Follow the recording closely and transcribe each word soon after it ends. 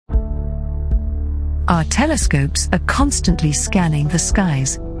Our telescopes are constantly scanning the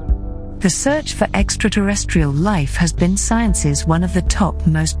skies. The search for extraterrestrial life has been science's one of the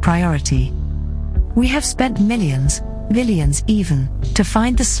topmost priority. We have spent millions, billions even, to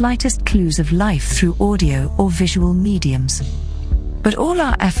find the slightest clues of life through audio or visual mediums. But all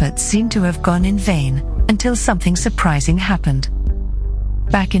our efforts seem to have gone in vain, until something surprising happened.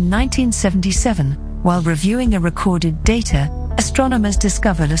 Back in 1977, while reviewing a recorded data, astronomers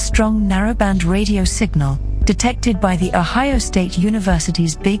discovered a strong narrowband radio signal, detected by the Ohio State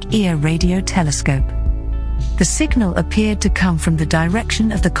University's Big Ear radio telescope. The signal appeared to come from the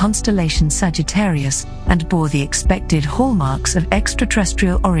direction of the constellation Sagittarius, and bore the expected hallmarks of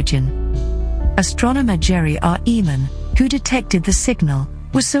extraterrestrial origin. Astronomer Jerry R. Eman, who detected the signal,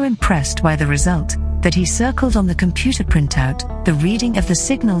 was so impressed by the result that he circled on the computer printout the reading of the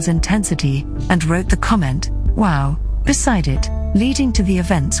signal's intensity and wrote the comment, "Wow," beside it, leading to the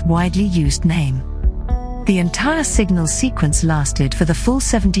event's widely used name. The entire signal sequence lasted for the full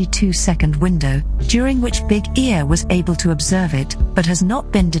 72-second window, during which Big Ear was able to observe it, but has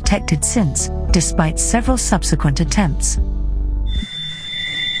not been detected since, despite several subsequent attempts.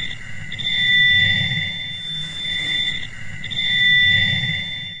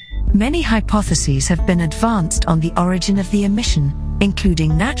 Many hypotheses have been advanced on the origin of the emission,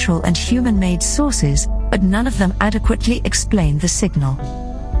 including natural and human-made sources, but none of them adequately explain the signal.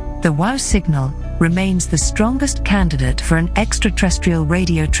 The WOW signal remains the strongest candidate for an extraterrestrial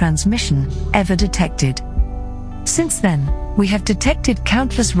radio transmission ever detected. Since then, we have detected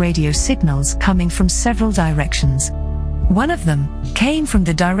countless radio signals coming from several directions. One of them came from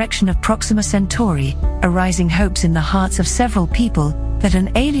the direction of Proxima Centauri, arising hopes in the hearts of several people that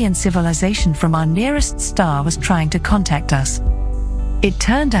an alien civilization from our nearest star was trying to contact us. It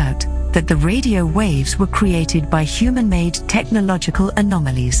turned out that the radio waves were created by human-made technological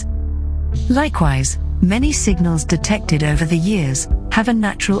anomalies. Likewise, many signals detected over the years have a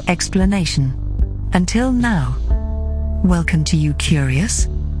natural explanation. Until now. Welcome to YouCurious.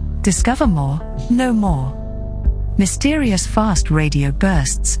 Discover more, know more. Mysterious fast radio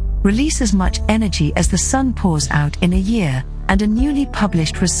bursts release as much energy as the sun pours out in a year, and a newly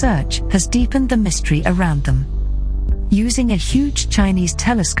published research has deepened the mystery around them. Using a huge Chinese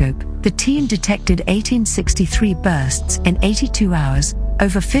telescope, the team detected 1863 bursts in 82 hours,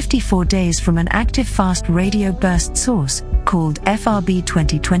 over 54 days from an active fast radio burst source, called FRB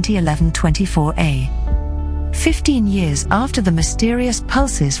 2020-1124A. 15 years after the mysterious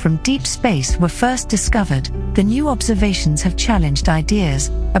pulses from deep space were first discovered, the new observations have challenged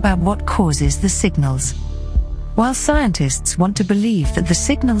ideas about what causes the signals. While scientists want to believe that the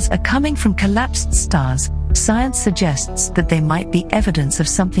signals are coming from collapsed stars, science suggests that they might be evidence of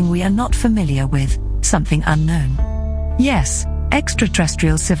something we are not familiar with, something unknown. Yes,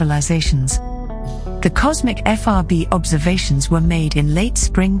 extraterrestrial civilizations. The cosmic FRB observations were made in late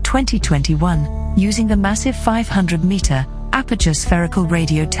spring 2021, using the massive 500-meter aperture spherical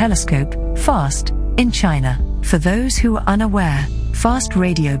radio telescope, FAST, in China. For those who are unaware, fast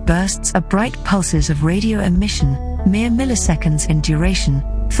radio bursts are bright pulses of radio emission, mere milliseconds in duration,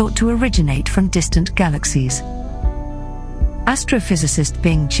 thought to originate from distant galaxies. Astrophysicist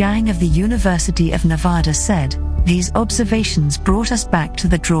Bing Zhang of the University of Nevada said, "These observations brought us back to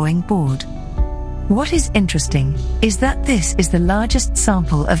the drawing board." What is interesting is that this is the largest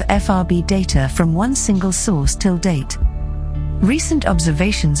sample of FRB data from one single source till date. Recent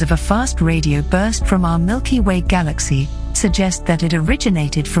observations of a fast radio burst from our Milky Way galaxy suggest that it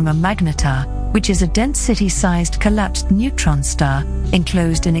originated from a magnetar, which is a dense city-sized collapsed neutron star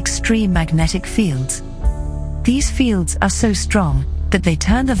enclosed in extreme magnetic fields. These fields are so strong that they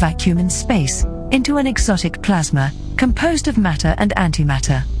turn the vacuum in space into an exotic plasma composed of matter and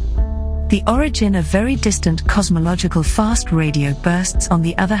antimatter. The origin of very distant cosmological fast radio bursts, on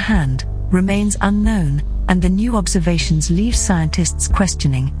the other hand, remains unknown, and the new observations leave scientists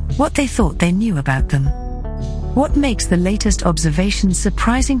questioning what they thought they knew about them. What makes the latest observations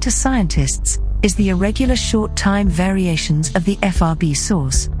surprising to scientists is the irregular short time variations of the FRB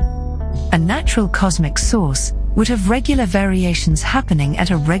source. A natural cosmic source would have regular variations happening at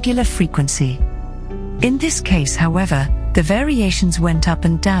a regular frequency. In this case, however, the variations went up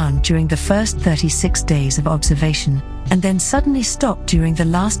and down during the first 36 days of observation, and then suddenly stopped during the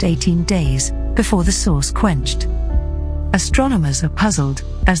last 18 days, before the source quenched. Astronomers are puzzled,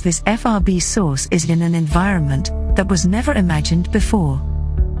 as this FRB source is in an environment that was never imagined before.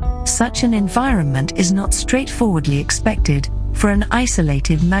 Such an environment is not straightforwardly expected for an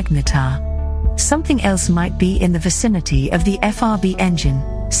isolated magnetar. Something else might be in the vicinity of the FRB engine,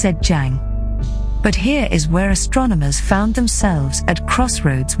 said Zhang. But here is where astronomers found themselves at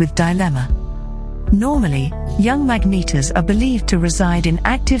crossroads with dilemma. Normally, young magnetas are believed to reside in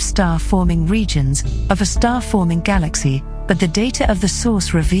active star-forming regions of a star-forming galaxy, but the data of the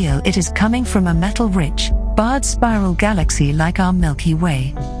source reveal it is coming from a metal-rich, barred spiral galaxy like our Milky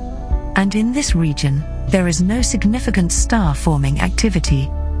Way. And in this region, there is no significant star-forming activity.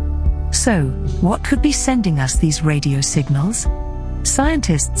 So, what could be sending us these radio signals?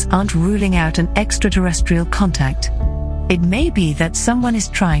 Scientists aren't ruling out an extraterrestrial contact. It may be that someone is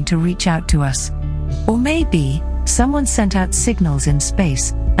trying to reach out to us. Or maybe, someone sent out signals in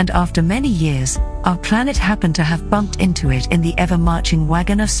space, and after many years, our planet happened to have bumped into it in the ever-marching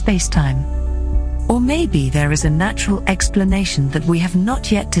wagon of space-time. Or maybe there is a natural explanation that we have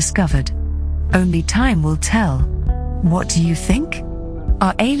not yet discovered. Only time will tell. What do you think?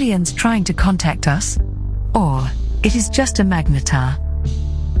 Are aliens trying to contact us? Or, it is just a magnetar?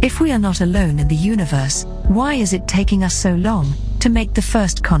 If we are not alone in the universe, why is it taking us so long to make the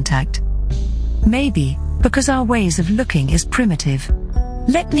first contact? Maybe, because our ways of looking is primitive.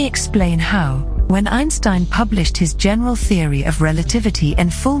 Let me explain how. When Einstein published his general theory of relativity in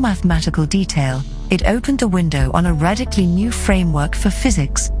full mathematical detail, it opened a window on a radically new framework for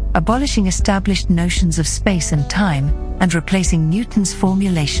physics, abolishing established notions of space and time, and replacing Newton's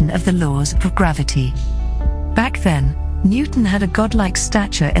formulation of the laws of gravity. Back then, Newton had a godlike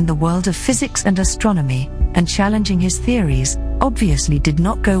stature in the world of physics and astronomy, and challenging his theories obviously did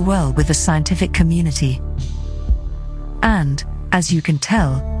not go well with the scientific community. And, as you can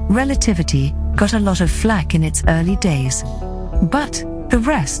tell, relativity got a lot of flack in its early days. But the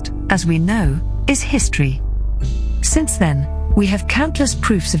rest, as we know, is history. Since then, we have countless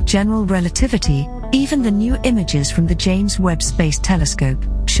proofs of general relativity. Even the new images from the James Webb Space Telescope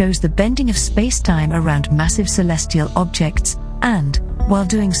shows the bending of space-time around massive celestial objects, and, while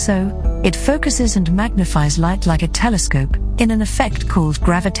doing so, it focuses and magnifies light like a telescope, in an effect called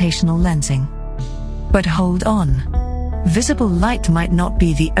gravitational lensing. But hold on. Visible light might not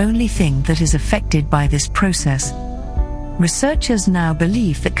be the only thing that is affected by this process. Researchers now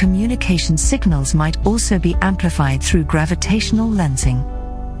believe that communication signals might also be amplified through gravitational lensing.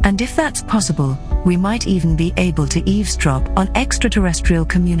 And if that's possible, we might even be able to eavesdrop on extraterrestrial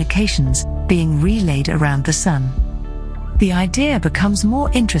communications being relayed around the sun. The idea becomes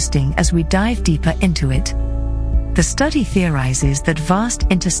more interesting as we dive deeper into it. The study theorizes that vast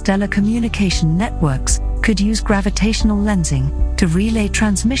interstellar communication networks could use gravitational lensing to relay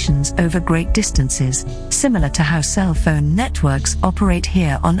transmissions over great distances, similar to how cell phone networks operate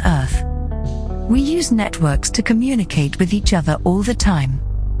here on Earth. We use networks to communicate with each other all the time.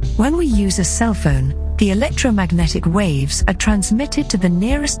 When we use a cell phone, the electromagnetic waves are transmitted to the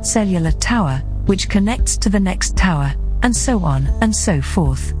nearest cellular tower, which connects to the next tower, and so on and so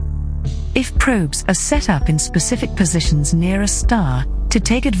forth. If probes are set up in specific positions near a star to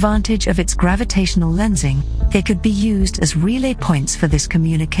take advantage of its gravitational lensing, they could be used as relay points for this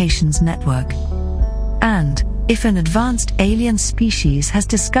communications network. And, if an advanced alien species has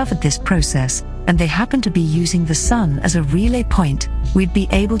discovered this process, and they happen to be using the sun as a relay point, we'd be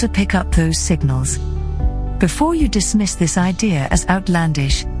able to pick up those signals. Before you dismiss this idea as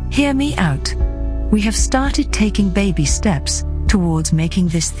outlandish, hear me out. We have started taking baby steps towards making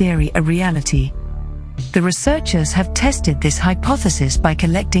this theory a reality. The researchers have tested this hypothesis by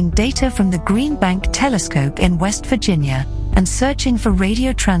collecting data from the Green Bank Telescope in West Virginia and searching for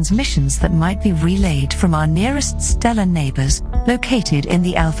radio transmissions that might be relayed from our nearest stellar neighbors located in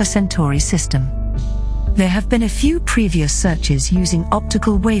the Alpha Centauri system. There have been a few previous searches using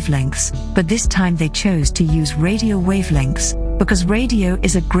optical wavelengths, but this time they chose to use radio wavelengths because radio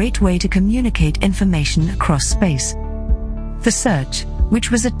is a great way to communicate information across space. The search,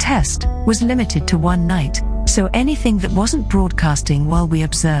 which was a test, was limited to one night, so anything that wasn't broadcasting while we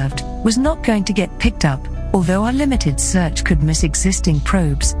observed was not going to get picked up, although our limited search could miss existing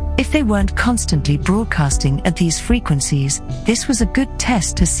probes if they weren't constantly broadcasting at these frequencies. This was a good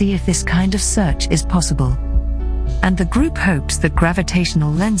test to see if this kind of search is possible. And the group hopes that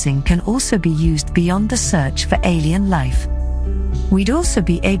gravitational lensing can also be used beyond the search for alien life. We'd also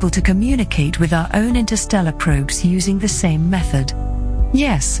be able to communicate with our own interstellar probes using the same method.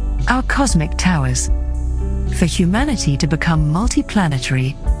 Yes, our cosmic towers. For humanity to become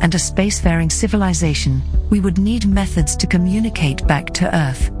multiplanetary and a spacefaring civilization, we would need methods to communicate back to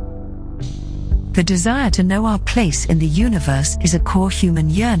Earth. The desire to know our place in the universe is a core human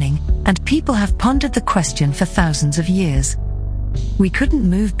yearning, and people have pondered the question for thousands of years. We couldn't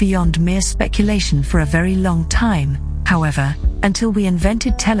move beyond mere speculation for a very long time, however, until we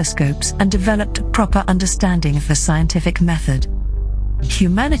invented telescopes and developed a proper understanding of the scientific method.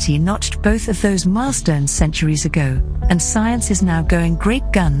 Humanity notched both of those milestones centuries ago, and science is now going great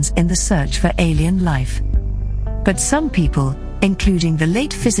guns in the search for alien life. But some people, including the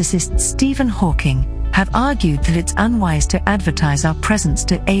late physicist Stephen Hawking, have argued that it's unwise to advertise our presence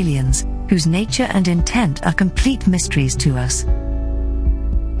to aliens, whose nature and intent are complete mysteries to us.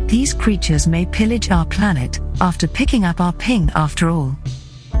 These creatures may pillage our planet after picking up our ping after all.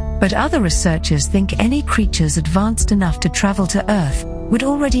 But other researchers think any creatures advanced enough to travel to Earth would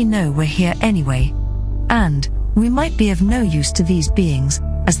already know we're here anyway. And we might be of no use to these beings,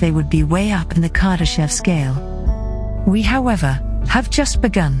 as they would be way up in the Kardashev scale. We, however, have just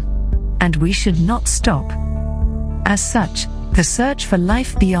begun, and we should not stop. As such, the search for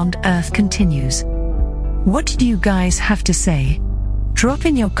life beyond Earth continues. What do you guys have to say? Drop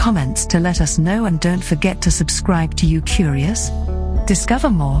in your comments to let us know, and don't forget to subscribe to YouCurious. Discover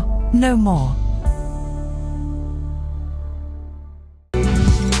more, know more.